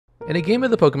In a game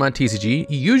of the Pokemon TCG,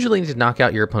 you usually need to knock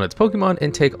out your opponent's Pokemon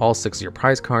and take all 6 of your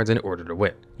prize cards in order to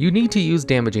win. You need to use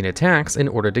damaging attacks in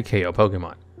order to KO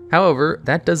Pokemon. However,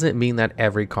 that doesn't mean that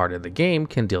every card in the game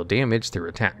can deal damage through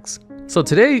attacks. So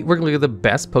today, we're going to look at the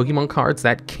best Pokemon cards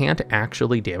that can't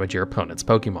actually damage your opponent's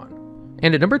Pokemon.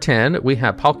 And at number 10, we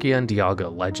have Palkia and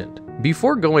Dialga Legend.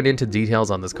 Before going into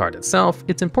details on this card itself,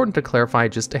 it's important to clarify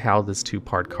just how this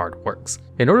two-part card works.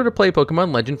 In order to play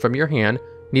Pokemon Legend from your hand,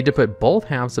 you need to put both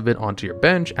halves of it onto your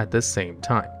bench at the same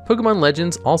time. Pokemon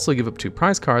Legends also give up 2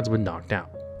 prize cards when knocked out.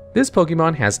 This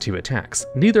Pokemon has 2 attacks,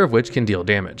 neither of which can deal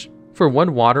damage. For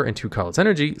 1 water and 2 colorless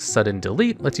energy, Sudden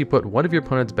Delete lets you put one of your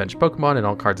opponent's bench Pokemon and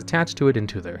all cards attached to it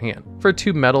into their hand. For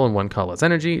 2 metal and 1 colorless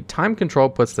energy, Time Control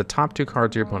puts the top 2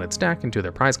 cards of your opponent's deck into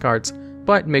their prize cards,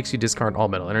 but makes you discard all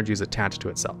metal energies attached to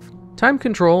itself. Time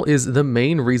Control is the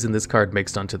main reason this card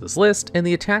makes it onto this list, and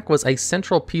the attack was a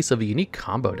central piece of a unique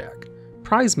combo deck.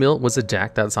 Prize Mill was a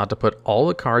deck that sought to put all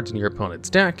the cards in your opponent's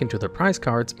deck into their prize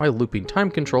cards by looping Time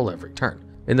Control every turn.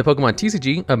 In the Pokemon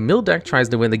TCG, a mill deck tries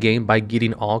to win the game by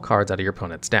getting all cards out of your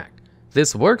opponent's deck.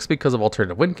 This works because of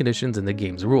alternative win conditions in the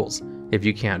game's rules. If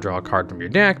you can't draw a card from your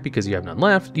deck because you have none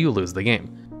left, you lose the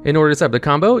game. In order to set up the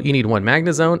combo, you need 1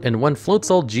 Magnezone and 1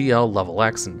 Floatzel GL level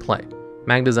X in play.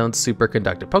 Magnezone's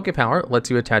superconductive Pokepower lets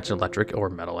you attach electric or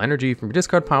metal energy from your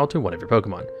discard pile to one of your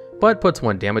Pokemon, but puts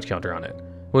 1 damage counter on it.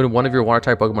 When one of your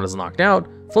water-type Pokemon is knocked out,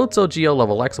 Floatzel GL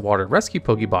level X Water Rescue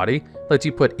Pokebody lets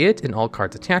you put it and all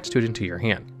cards attached to it into your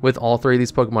hand. With all 3 of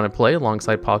these Pokemon in play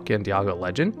alongside Palkia and Dialga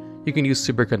Legend, you can use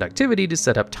Superconductivity to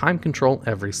set up Time Control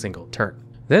every single turn.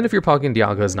 Then if your Palkia and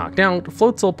Dialga is knocked out,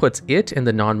 Floatzel puts it and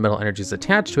the non-metal energies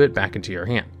attached to it back into your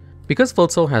hand. Because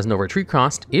Floatzel has no retreat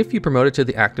cost, if you promote it to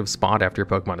the active spot after your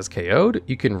Pokemon is KO'd,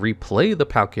 you can replay the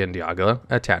Palkia and Dialga,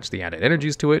 attach the added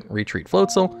energies to it, retreat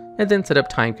Floatzel, and then set up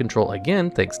Time Control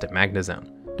again thanks to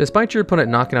Magnezone. Despite your opponent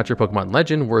knocking out your Pokemon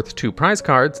Legend worth 2 prize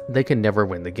cards, they can never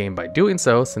win the game by doing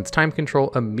so since Time Control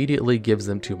immediately gives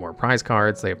them 2 more prize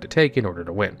cards they have to take in order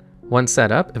to win. Once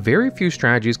set up, very few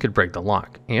strategies could break the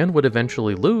lock, and would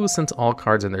eventually lose since all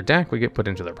cards in their deck would get put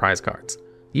into their prize cards.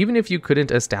 Even if you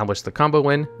couldn't establish the combo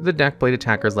win, the deck played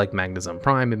attackers like Magnezone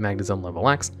Prime and Magnezone Level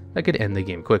X that could end the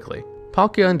game quickly.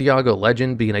 Palkia and Dialga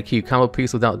Legend being a key combo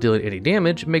piece without dealing any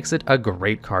damage makes it a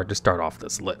great card to start off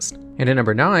this list. And at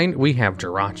number 9, we have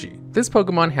Jirachi. This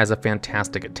Pokemon has a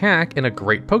fantastic attack and a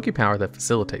great Pokepower that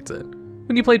facilitates it.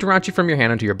 When you play Jirachi from your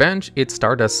hand onto your bench, its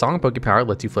Stardust Song Pokepower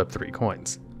lets you flip 3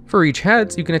 coins. For each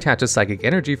heads, you can attach a Psychic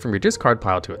Energy from your discard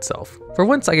pile to itself. For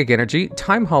 1 Psychic Energy,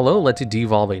 Time Hollow lets you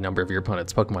devolve a number of your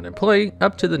opponent's Pokemon in play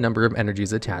up to the number of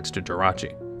energies attached to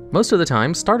Jirachi. Most of the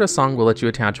time, Stardust Song will let you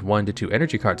attach 1 to 2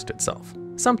 energy cards to itself,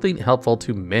 something helpful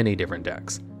to many different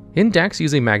decks. In decks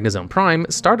using Magnezone Prime,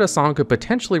 Stardust Song could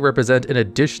potentially represent an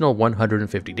additional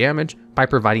 150 damage by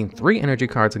providing 3 energy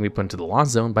cards that can be put into the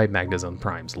Lost Zone by Magnezone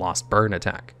Prime's Lost Burn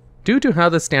attack. Due to how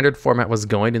the standard format was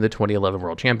going in the 2011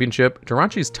 World Championship,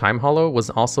 Jirachi's Time Hollow was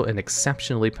also an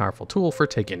exceptionally powerful tool for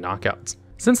taking knockouts.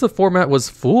 Since the format was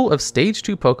full of Stage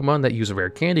 2 Pokemon that use Rare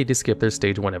Candy to skip their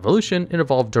Stage 1 evolution and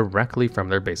evolve directly from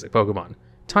their basic Pokemon,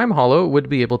 Time Hollow would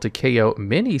be able to KO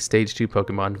many Stage 2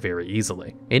 Pokemon very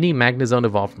easily. Any Magnezone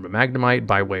evolved from a Magnemite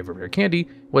by way of Rare Candy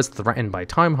was threatened by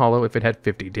Time Hollow if it had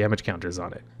 50 damage counters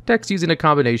on it. Decks using a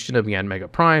combination of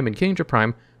Yanmega Prime and Kingdra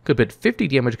Prime could put 50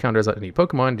 damage counters on any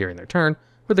Pokemon during their turn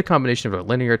with a combination of a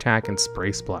linear attack and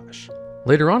Spray Splash.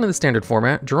 Later on in the standard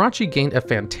format, Jirachi gained a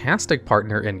fantastic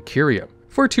partner in Kyurem.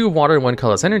 For 2 water and 1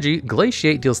 colorless energy,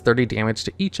 Glaciate deals 30 damage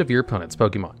to each of your opponent's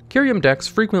Pokemon. Kyurem decks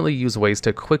frequently use ways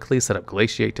to quickly set up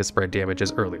Glaciate to spread damage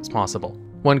as early as possible.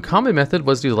 One common method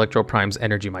was to use Electro Prime's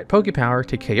Energy Might Pokepower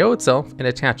to KO itself and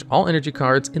attach all energy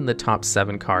cards in the top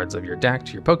 7 cards of your deck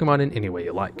to your Pokemon in any way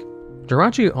you like.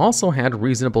 Jirachi also had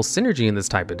reasonable synergy in this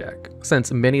type of deck.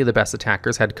 Since many of the best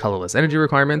attackers had colorless energy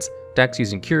requirements, decks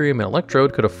using Kyurem and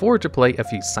Electrode could afford to play a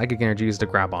few Psychic Energies to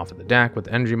grab off of the deck with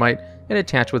Energy Might and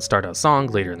attach with Stardust Song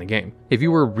later in the game. If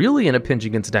you were really in a pinch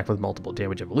against a deck with multiple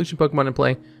damage evolution Pokemon in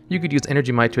play, you could use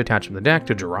Energy Might to attach from the deck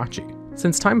to Jirachi.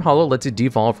 Since Time Hollow lets you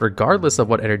devolve regardless of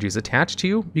what energy is attached to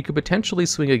you, you could potentially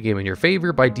swing a game in your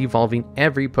favor by devolving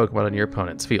every Pokemon on your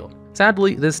opponent's field.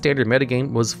 Sadly, this standard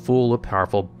metagame was full of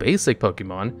powerful basic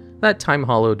Pokemon that Time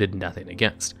Hollow did nothing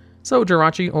against, so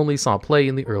Jirachi only saw play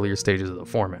in the earlier stages of the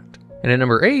format. And at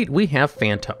number 8, we have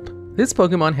Phantump. This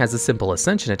Pokemon has a simple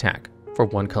Ascension attack. For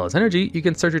 1 colorless energy, you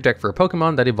can search your deck for a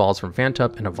Pokemon that evolves from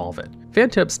Phantump and evolve it.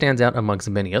 Phantump stands out amongst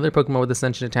many other Pokemon with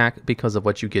Ascension attack because of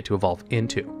what you get to evolve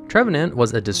into. Trevenant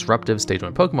was a disruptive Stage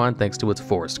 1 Pokemon thanks to its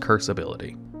Forest Curse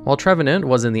ability. While Trevenant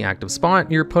was in the active spot,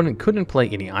 your opponent couldn't play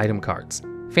any item cards.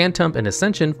 Phantump and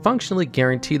Ascension functionally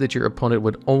guarantee that your opponent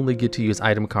would only get to use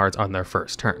item cards on their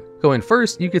first turn. Going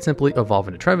first, you could simply evolve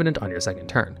into Trevenant on your second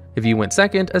turn. If you went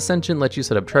second, Ascension lets you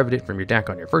set up Trevenant from your deck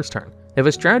on your first turn. If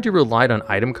a strategy relied on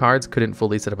item cards couldn't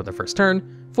fully set up on the first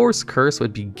turn, Force Curse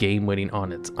would be game winning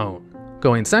on its own.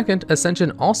 Going second,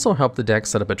 Ascension also helped the deck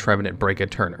set up a Trevenant Break a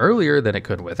turn earlier than it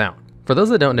could without. For those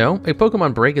that don't know, a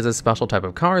Pokemon Break is a special type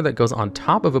of card that goes on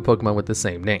top of a Pokemon with the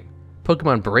same name.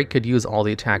 Pokemon Break could use all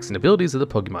the attacks and abilities of the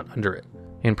Pokemon under it.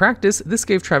 In practice, this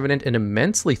gave Trevenant an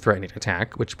immensely threatening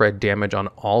attack, which spread damage on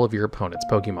all of your opponent's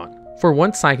Pokemon. For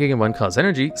 1 Psychic and 1 Colorless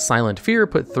Energy, Silent Fear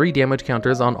put 3 damage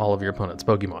counters on all of your opponent's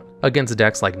Pokemon. Against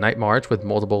decks like Night March with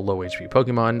multiple low HP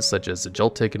Pokemon, such as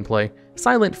Joltik in play,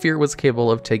 Silent Fear was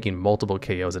capable of taking multiple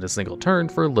KOs in a single turn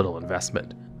for little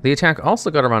investment. The attack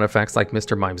also got around effects like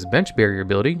Mr. Mime's Bench Barrier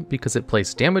ability because it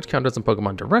placed damage counters on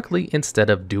Pokemon directly instead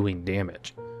of doing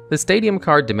damage. The Stadium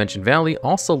card Dimension Valley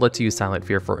also lets you use Silent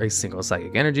Fear for a single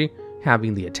Psychic Energy,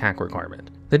 having the attack requirement.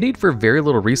 The need for very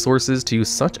little resources to use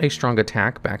such a strong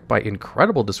attack backed by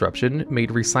incredible disruption made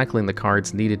recycling the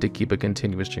cards needed to keep a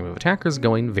continuous stream of attackers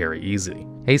going very easy.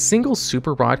 A single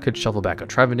Super Rod could shuffle back a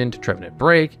Trevenant, Trevenant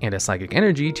Break, and a Psychic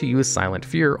Energy to use Silent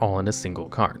Fear all in a single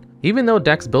card. Even though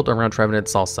decks built around Trevenant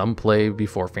saw some play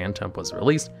before Phantump was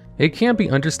released, it can't be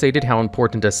understated how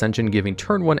important Ascension giving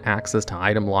turn 1 access to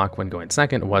item lock when going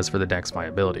second was for the deck's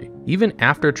viability. Even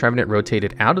after Trevenant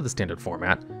rotated out of the standard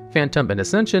format, Phantump and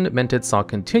Ascension meant it saw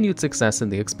continued success in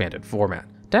the expanded format.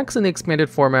 Decks in the expanded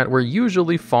format were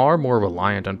usually far more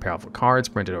reliant on powerful cards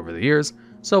printed over the years,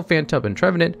 so Phantump and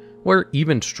Trevenant were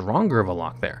even stronger of a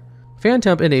lock there.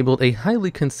 Phantump enabled a highly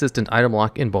consistent item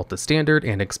lock in both the standard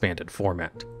and expanded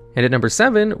format. And at number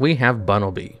 7, we have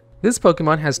Bunnelby. This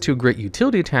Pokemon has 2 great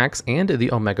utility attacks and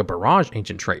the Omega Barrage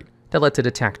ancient trait that lets it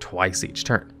attack twice each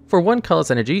turn. For 1 Colorless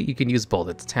Energy, you can use both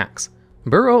its attacks.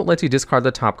 Burrow lets you discard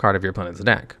the top card of your opponent's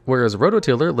deck, whereas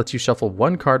Rototiller lets you shuffle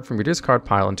 1 card from your discard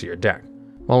pile into your deck.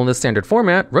 While in the standard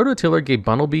format, Rototiller gave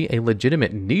Bunnelby a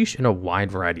legitimate niche in a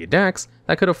wide variety of decks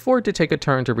that could afford to take a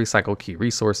turn to recycle key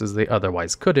resources they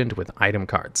otherwise couldn't with item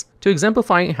cards. To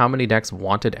exemplify how many decks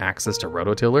wanted access to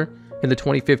Rototiller, in the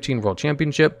 2015 World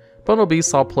Championship, Bunnelby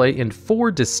saw play in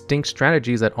 4 distinct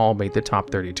strategies that all made the top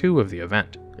 32 of the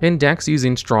event. In decks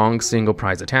using strong single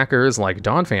prize attackers like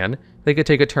Donphan, they could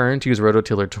take a turn to use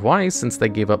Rototiller twice since they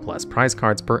gave up less prize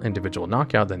cards per individual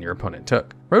knockout than your opponent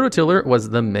took. Rototiller was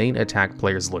the main attack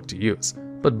players looked to use,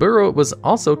 but Burrow was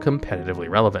also competitively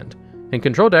relevant. In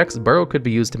control decks, Burrow could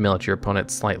be used to mill at your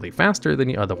opponent slightly faster than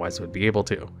you otherwise would be able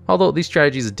to, although these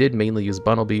strategies did mainly use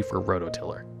Bunnelby for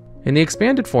Rototiller. In the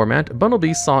expanded format,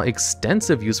 Bunnelby saw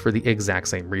extensive use for the exact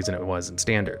same reason it was in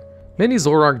standard. Many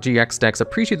Solrock GX decks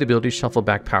appreciate the ability to shuffle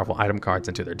back powerful item cards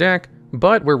into their deck,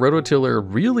 but where Rototiller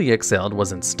really excelled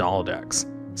was in stall decks.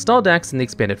 Stall decks in the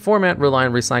expanded format rely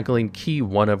on recycling key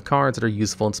one-of cards that are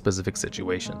useful in specific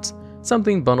situations,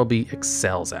 something Bunnelby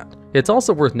excels at. It's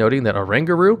also worth noting that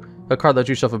Oranguru, a card that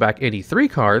you shuffle back any 3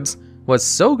 cards, was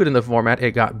so good in the format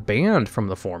it got banned from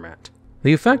the format.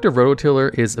 The effect of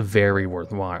Rototiller is very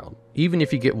worthwhile, even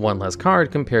if you get 1 less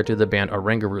card compared to the banned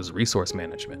Oranguru's resource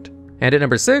management. And at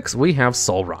number 6, we have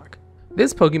Solrock.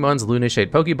 This Pokemon's Lunashade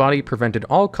Pokebody prevented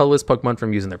all colorless Pokemon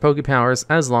from using their Pokepowers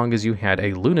as long as you had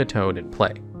a Lunatone in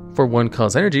play. For 1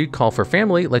 Colorless Energy, Call for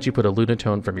Family lets you put a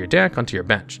Lunatone from your deck onto your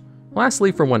bench.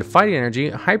 Lastly, for 1 Fighting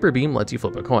Energy, Hyper Beam lets you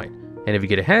flip a coin. And if you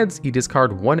get a heads, you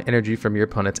discard 1 energy from your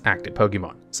opponent's active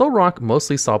Pokemon. Solrock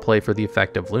mostly saw play for the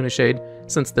effect of Lunashade,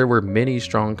 since there were many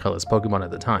strong colorless Pokemon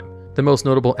at the time. The most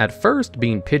notable at first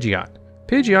being Pidgeot.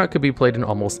 Pidgeot could be played in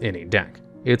almost any deck.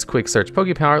 Its Quick Search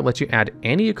Pokepower lets you add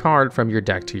any card from your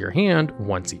deck to your hand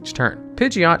once each turn.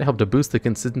 Pidgeot helped to boost the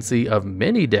consistency of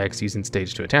many decks using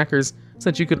Stage 2 attackers,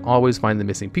 since you could always find the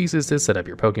missing pieces to set up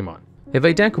your Pokemon. If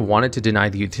a deck wanted to deny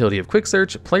the utility of Quick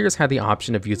Search, players had the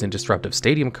option of using Disruptive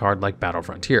Stadium card like Battle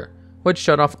Frontier, which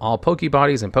shut off all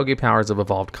Pokebodies and Pokepowers of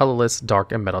evolved colorless,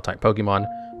 dark, and metal type Pokemon,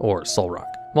 or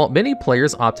Solrock. While many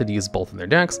players opted to use both in their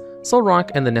decks,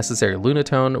 Solrock and the necessary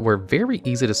Lunatone were very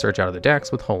easy to search out of the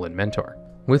decks with Holon Mentor.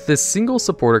 With this single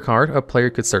supporter card, a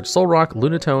player could search Solrock,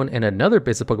 Lunatone, and another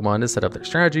basic Pokemon to set up their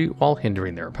strategy while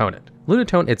hindering their opponent.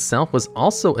 Lunatone itself was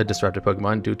also a disruptive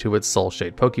Pokemon due to its Soul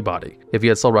Shade Pokebody. If you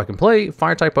had Solrock in play,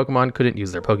 Fire-type Pokemon couldn't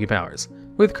use their Pokepowers.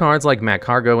 With cards like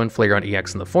Magcargo and Flareon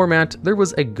EX in the format, there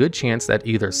was a good chance that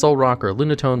either Solrock or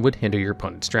Lunatone would hinder your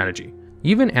opponent's strategy.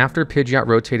 Even after Pidgeot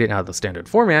rotated out of the standard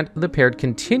format, the pair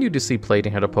continued to see play to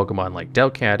handle Pokemon like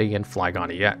Delcatty and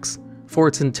Flygon EX. For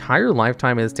its entire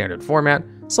lifetime in the standard format,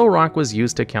 Solrock was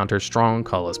used to counter strong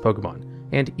colorless Pokemon,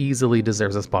 and easily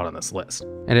deserves a spot on this list.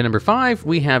 And at number 5,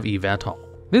 we have Yveltal.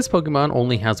 This Pokemon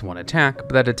only has one attack,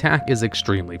 but that attack is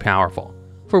extremely powerful.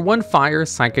 For 1 Fire,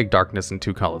 Psychic Darkness, and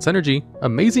 2 Colorless Energy,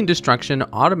 Amazing Destruction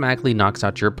automatically knocks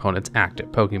out your opponent's active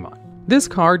Pokemon. This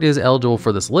card is eligible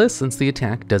for this list since the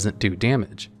attack doesn't do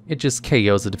damage. It just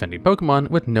KOs the defending Pokemon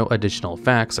with no additional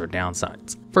effects or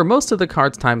downsides. For most of the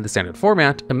card's time in the standard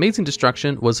format, Amazing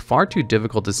Destruction was far too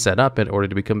difficult to set up in order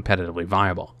to be competitively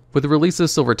viable. With the release of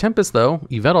Silver Tempest though,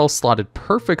 Yveltal slotted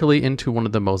perfectly into one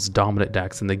of the most dominant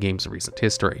decks in the game's recent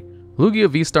history. Lugia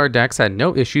V-Star decks had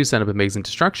no issue setting up Amazing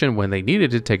Destruction when they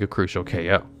needed to take a crucial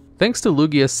KO. Thanks to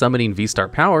Lugia summoning V-Star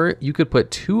power, you could put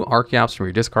 2 Archeops from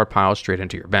your discard pile straight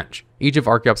into your bench. Each of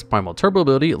Archeops' Primal Turbo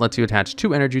ability lets you attach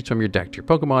 2 energies from your deck to your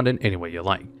Pokemon in any way you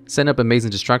like. Setting up Amazing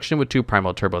Destruction with 2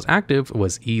 Primal Turbos active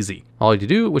was easy. All you had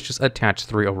to do was just attach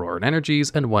 3 Auroran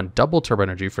energies and 1 Double Turbo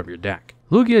energy from your deck.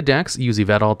 Lugia decks use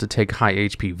Yveltal to take high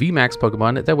HP VMAX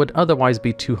Pokemon that would otherwise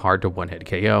be too hard to one-hit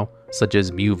KO, such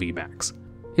as Mew VMAX.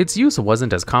 Its use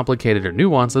wasn't as complicated or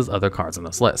nuanced as other cards on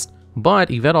this list, but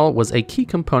Yveltal was a key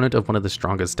component of one of the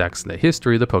strongest decks in the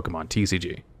history of the Pokemon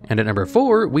TCG. And at number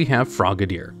 4, we have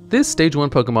Frogadier. This Stage 1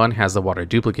 Pokemon has the Water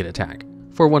Duplicate attack.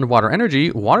 For 1 Water Energy,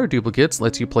 Water Duplicates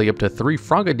lets you play up to 3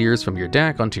 Frogadiers from your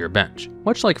deck onto your bench.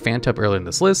 Much like Phantump earlier in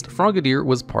this list, Frogadier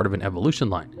was part of an evolution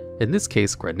line, in this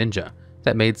case Greninja,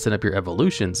 that made setting up your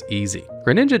evolutions easy.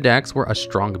 Greninja decks were a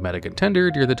strong meta contender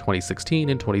during the 2016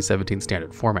 and 2017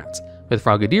 standard formats, with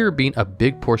Frogadier being a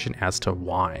big portion as to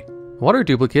why. Water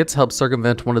Duplicates help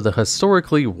circumvent one of the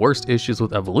historically worst issues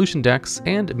with evolution decks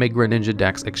and make Greninja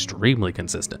decks extremely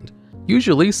consistent.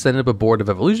 Usually, setting up a board of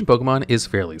evolution Pokemon is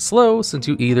fairly slow since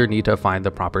you either need to find the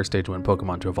proper Stage 1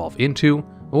 Pokemon to evolve into,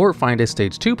 or find a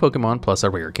Stage 2 Pokemon plus a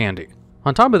rare candy.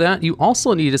 On top of that, you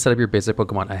also need to set up your basic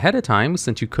Pokemon ahead of time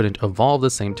since you couldn't evolve the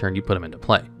same turn you put them into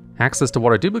play. Access to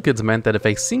Water Duplicates meant that if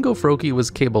a single Froakie was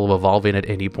capable of evolving at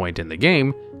any point in the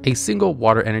game, a single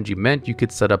Water Energy meant you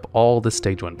could set up all the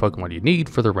Stage 1 Pokemon you need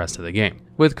for the rest of the game.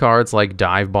 With cards like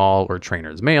Dive Ball or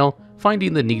Trainer's Mail,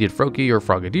 finding the needed Froakie or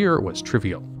Frogadier was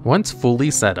trivial. Once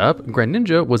fully set up,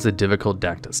 Greninja was a difficult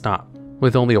deck to stop.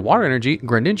 With only a Water Energy,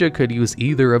 Greninja could use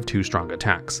either of 2 strong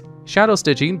attacks. Shadow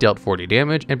Stitching dealt 40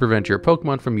 damage and prevented your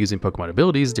Pokemon from using Pokemon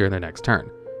abilities during their next turn.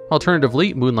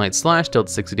 Alternatively, Moonlight Slash dealt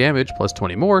 60 damage plus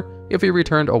 20 more if you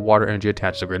returned a Water Energy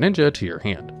attached to Greninja to your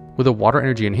hand. With a Water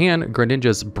Energy in hand,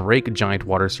 Greninja's Break Giant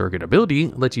Water Surrogate ability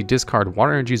lets you discard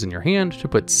Water Energies in your hand to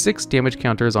put 6 damage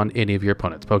counters on any of your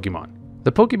opponent's Pokemon.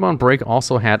 The Pokemon Break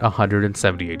also had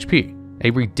 170 HP,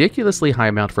 a ridiculously high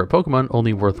amount for a Pokemon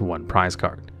only worth 1 prize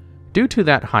card. Due to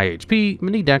that high HP,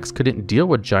 many decks couldn't deal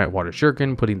with Giant Water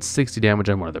Shuriken putting 60 damage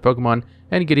on one of their Pokemon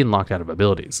and getting locked out of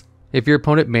abilities. If your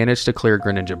opponent managed to clear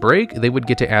Greninja Break, they would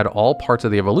get to add all parts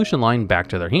of the evolution line back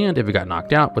to their hand if it got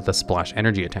knocked out with a Splash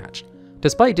Energy attached.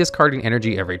 Despite discarding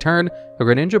energy every turn, a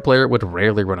Greninja player would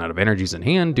rarely run out of energies in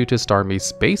hand due to Starmie's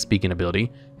Space Beacon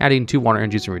ability, adding 2 Water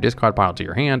Energies from your discard pile to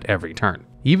your hand every turn.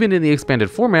 Even in the expanded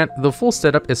format, the full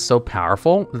setup is so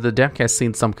powerful that the deck has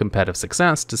seen some competitive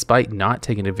success despite not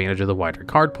taking advantage of the wider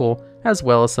card pool, as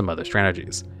well as some other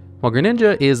strategies. While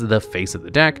Greninja is the face of the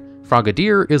deck,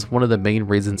 Frogadier is one of the main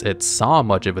reasons it saw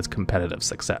much of its competitive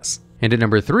success. And at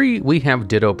number 3, we have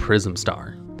Ditto Prism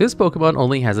Star. This Pokemon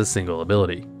only has a single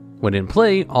ability. When in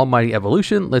play, Almighty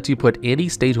Evolution lets you put any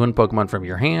Stage 1 Pokemon from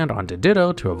your hand onto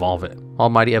Ditto to evolve it.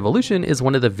 Almighty Evolution is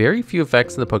one of the very few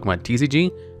effects in the Pokemon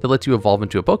TCG that lets you evolve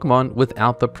into a Pokemon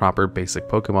without the proper basic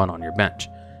Pokemon on your bench,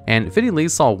 and fittingly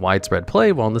saw widespread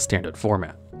play while in the standard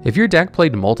format. If your deck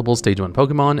played multiple Stage 1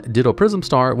 Pokemon, Ditto Prism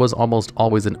Star was almost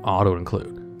always an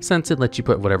auto-include, since it lets you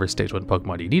put whatever Stage 1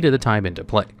 Pokemon you need at the time into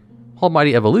play.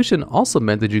 Almighty Evolution also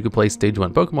meant that you could play Stage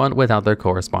 1 Pokemon without their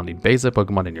corresponding basic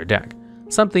Pokemon in your deck,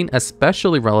 something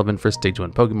especially relevant for Stage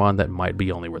 1 Pokemon that might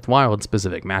be only worthwhile in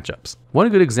specific matchups. One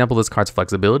good example of this card's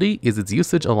flexibility is its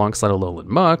usage alongside Alolan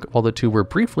Muck while the two were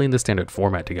briefly in the standard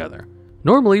format together.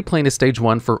 Normally, playing a Stage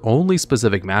 1 for only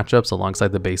specific matchups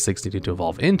alongside the basics needed to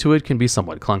evolve into it can be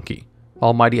somewhat clunky.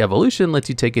 Almighty Evolution lets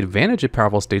you take advantage of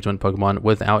powerful Stage 1 Pokemon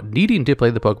without needing to play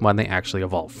the Pokemon they actually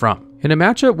evolve from. In a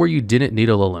matchup where you didn't need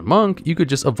Alolan Muck, you could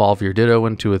just evolve your Ditto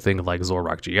into a thing like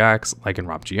Solrock GX,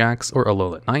 Lycanroc GX, or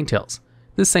Alolan Ninetales.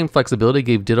 This same flexibility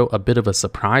gave Ditto a bit of a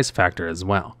surprise factor as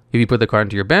well. If you put the card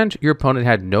into your bench, your opponent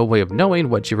had no way of knowing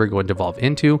what you were going to evolve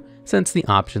into since the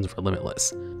options were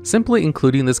limitless. Simply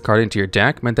including this card into your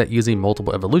deck meant that using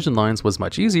multiple evolution lines was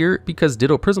much easier because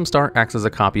Ditto Prism Star acts as a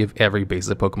copy of every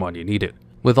basic Pokemon you needed.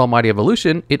 With Almighty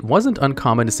Evolution, it wasn't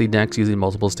uncommon to see decks using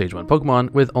multiple Stage 1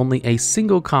 Pokemon with only a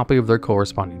single copy of their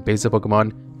corresponding basic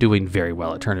Pokemon doing very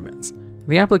well at tournaments.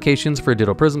 The applications for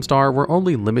Ditto Prism Star were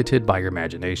only limited by your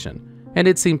imagination. and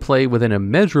it's seen play with an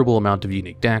immeasurable amount of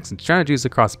unique decks and strategies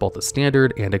across both the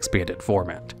standard and expanded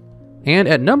format. And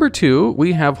at number 2,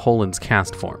 we have Holon's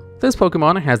Castform. This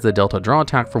Pokemon has the Delta Draw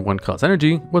attack for 1 colorless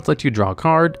energy, which lets you draw a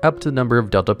card up to the number of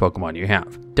Delta Pokemon you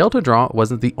have. Delta Draw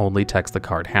wasn't the only text the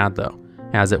card had though,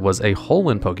 as it was a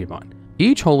Holon Pokemon.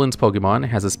 Each Holon's Pokemon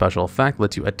has a special effect that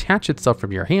lets you attach itself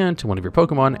from your hand to one of your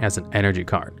Pokemon as an energy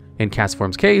card. In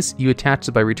Castform's case, you attached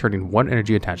it by returning 1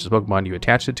 energy attached to the Pokemon you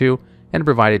attached it to, and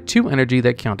provided 2 energy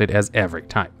that counted as every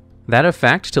type. That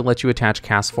effect to let you attach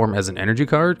Castform as an energy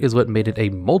card is what made it a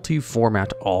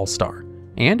multi-format all-star.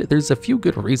 And there's a few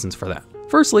good reasons for that.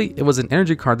 Firstly, it was an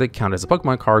energy card that counted as a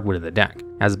Pokemon card within the deck.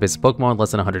 As a basic Pokemon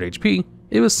less than 100 HP,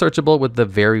 it was searchable with the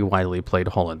very widely played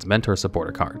Holon's Mentor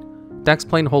supporter card. Decks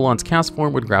playing Holon's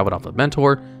Castform would grab it off of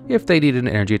Mentor if they needed an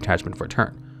energy attachment for a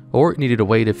turn, or needed a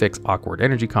way to fix awkward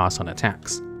energy costs on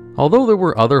attacks. Although there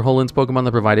were other Holon's Pokemon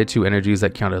that provided 2 energies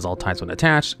that counted as all types when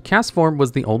attached, Castform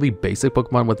was the only basic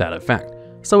Pokemon with that effect,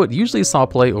 so it usually saw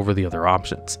play over the other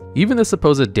options. Even the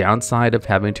supposed downside of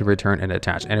having to return an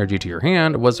attached energy to your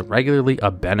hand was regularly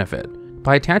a benefit.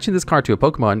 By attaching this card to a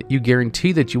Pokemon, you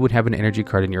guarantee that you would have an energy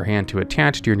card in your hand to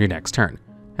attach during your next turn.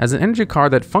 As an energy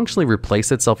card that functionally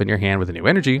replaced itself in your hand with a new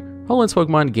energy, Holon's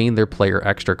Pokemon gained their player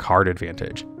extra card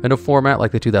advantage. In a format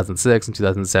like the 2006 and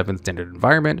 2007 standard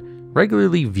environment,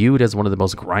 regularly viewed as one of the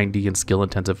most grindy and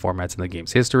skill-intensive formats in the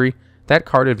game's history, that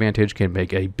card advantage can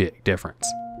make a big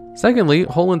difference. Secondly,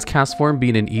 Holon's Castform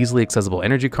being an easily accessible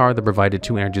energy card that provided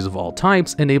 2 energies of all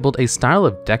types enabled a style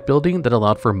of deck building that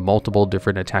allowed for multiple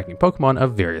different attacking Pokemon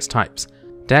of various types.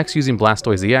 Decks using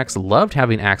Blastoise EX loved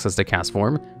having access to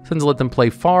Castform, since it let them play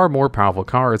far more powerful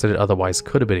cards than it otherwise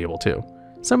could have been able to.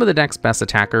 Some of the deck's best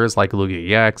attackers like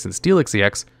Lugia EX and Steelix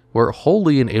EX were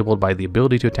wholly enabled by the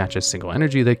ability to attach a single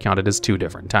energy that counted as 2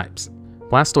 different types.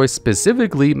 Blastoise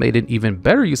specifically made an even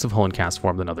better use of Holon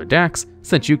Castform than other decks,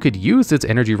 since you could use its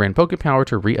energy rain Pokepower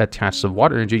to reattach the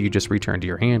water energy you just returned to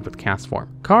your hand with Castform.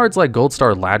 Cards like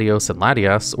Goldstar Latios and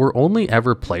Latias were only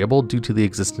ever playable due to the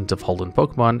existence of Holon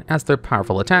Pokemon, as their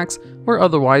powerful attacks were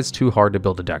otherwise too hard to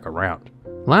build a deck around.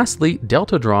 Lastly,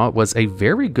 Delta Draw was a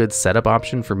very good setup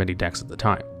option for many decks at the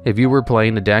time. If you were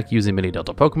playing a deck using many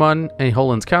Delta Pokemon, a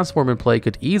Holon's Castform in play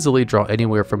could easily draw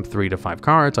anywhere from 3 to 5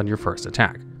 cards on your first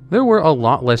attack. There were a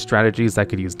lot less strategies that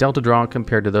could use Delta Draw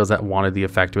compared to those that wanted the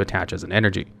effect to attach as an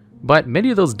energy, but many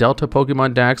of those Delta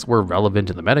Pokemon decks were relevant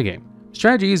in the metagame.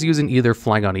 Strategies using either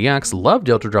Flygon EX loved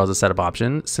Delta Draw as a setup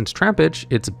option, since Trapinch,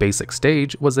 its basic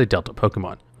stage, was a Delta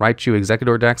Pokemon. Raichu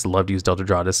Exeggutor decks loved to use Delta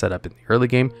Draw to set up in the early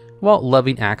game, while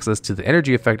loving access to the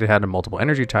energy effect it had in multiple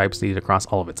energy types needed across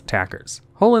all of its attackers.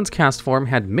 Holon's Castform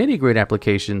had many great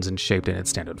applications and shaped in its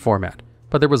standard format,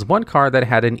 but there was one card that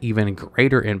had an even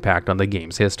greater impact on the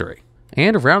game's history.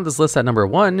 And around this list at number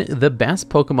 1, the best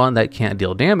Pokemon that can't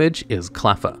deal damage is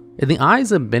Cleffa. In the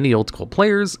eyes of many old school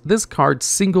players, this card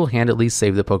single-handedly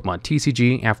saved the Pokemon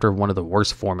TCG after one of the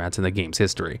worst formats in the game's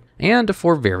history, and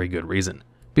for very good reason.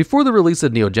 Before the release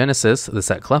of Neo Genesis, the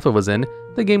set Cleffa was in,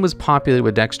 the game was populated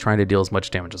with decks trying to deal as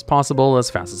much damage as possible, as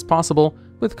fast as possible,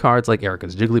 with cards like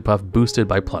Erika's Jigglypuff boosted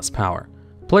by plus power.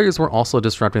 Players were also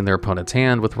disrupting their opponent's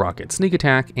hand with Rocket's Sneak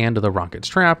Attack and the Rocket's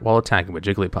Trap while attacking with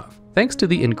Jigglypuff. Thanks to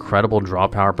the incredible draw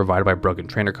power provided by broken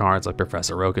trainer cards like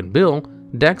Professor Oak and Bill,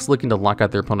 decks looking to lock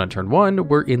out their opponent turn 1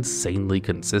 were insanely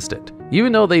consistent.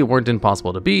 Even though they weren't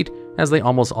impossible to beat, as they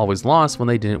almost always lost when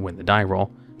they didn't win the die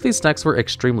roll, these decks were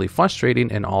extremely frustrating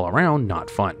and all around not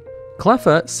fun.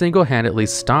 Cleffa single-handedly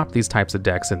stopped these types of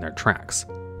decks in their tracks.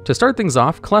 To start things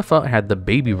off, Cleffa had the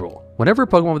Baby Rule. Whenever a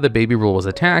Pokemon with the Baby Rule was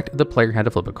attacked, the player had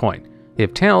to flip a coin.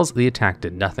 If tails, the attack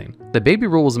did nothing. The Baby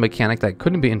Rule was a mechanic that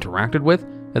couldn't be interacted with,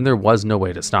 and there was no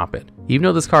way to stop it. Even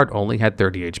though this card only had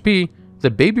 30 HP, the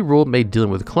Baby Rule made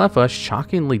dealing with Cleffa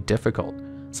shockingly difficult,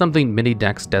 something many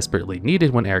decks desperately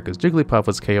needed when Erika's Jigglypuff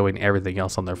was KOing everything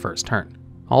else on their first turn.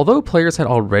 Although players had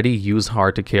already used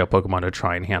hard to KO Pokemon to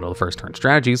try and handle the first turn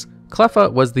strategies,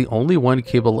 Cleffa was the only one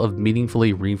capable of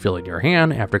meaningfully refilling your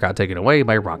hand after it got taken away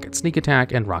by Rocket's Sneak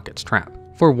Attack and Rocket's Trap.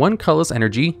 For 1 colorless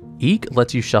energy, Eek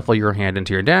lets you shuffle your hand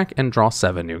into your deck and draw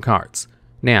 7 new cards.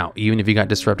 Now, even if you got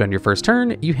disrupted on your first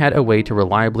turn, you had a way to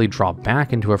reliably draw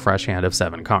back into a fresh hand of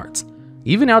 7 cards.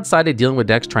 Even outside of dealing with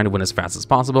decks trying to win as fast as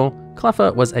possible,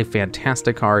 Cleffa was a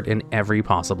fantastic card in every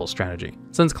possible strategy.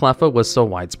 Since Cleffa was so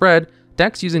widespread,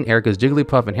 decks using Erika's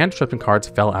Jigglypuff and hand disruption cards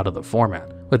fell out of the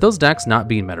format. With those decks not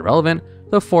being meta relevant,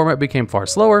 the format became far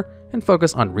slower and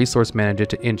focused on resource management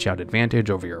to inch out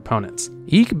advantage over your opponents.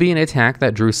 Eek being an attack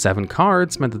that drew 7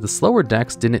 cards meant that the slower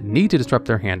decks didn't need to disrupt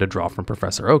their hand to draw from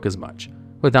Professor Oak as much.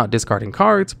 Without discarding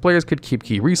cards, players could keep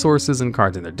key resources and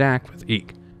cards in their deck with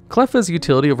Eek. Cleffa's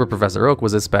utility over Professor Oak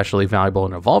was especially valuable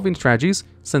in evolving strategies,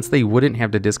 since they wouldn't have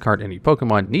to discard any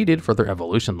Pokemon needed for their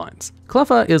evolution lines.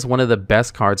 Cleffa is one of the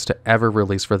best cards to ever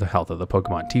release for the health of the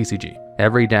Pokemon TCG.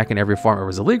 Every deck in every format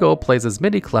was illegal plays as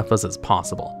many Cleffas as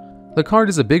possible. The card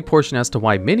is a big portion as to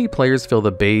why many players feel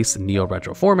the base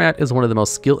Neo-Retro format is one of the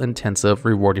most skill-intensive,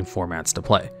 rewarding formats to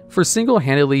play. For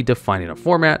single-handedly defining a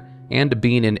format, and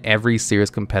being in every serious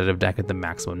competitive deck at the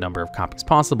maximum number of copies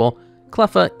possible,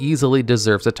 Cleffa easily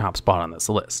deserves a top spot on this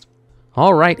list.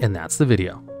 Alright, and that's the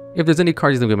video. If there's any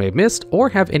cards that we may have missed, or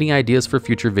have any ideas for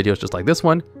future videos just like this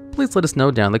one, please let us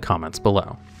know down in the comments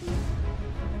below.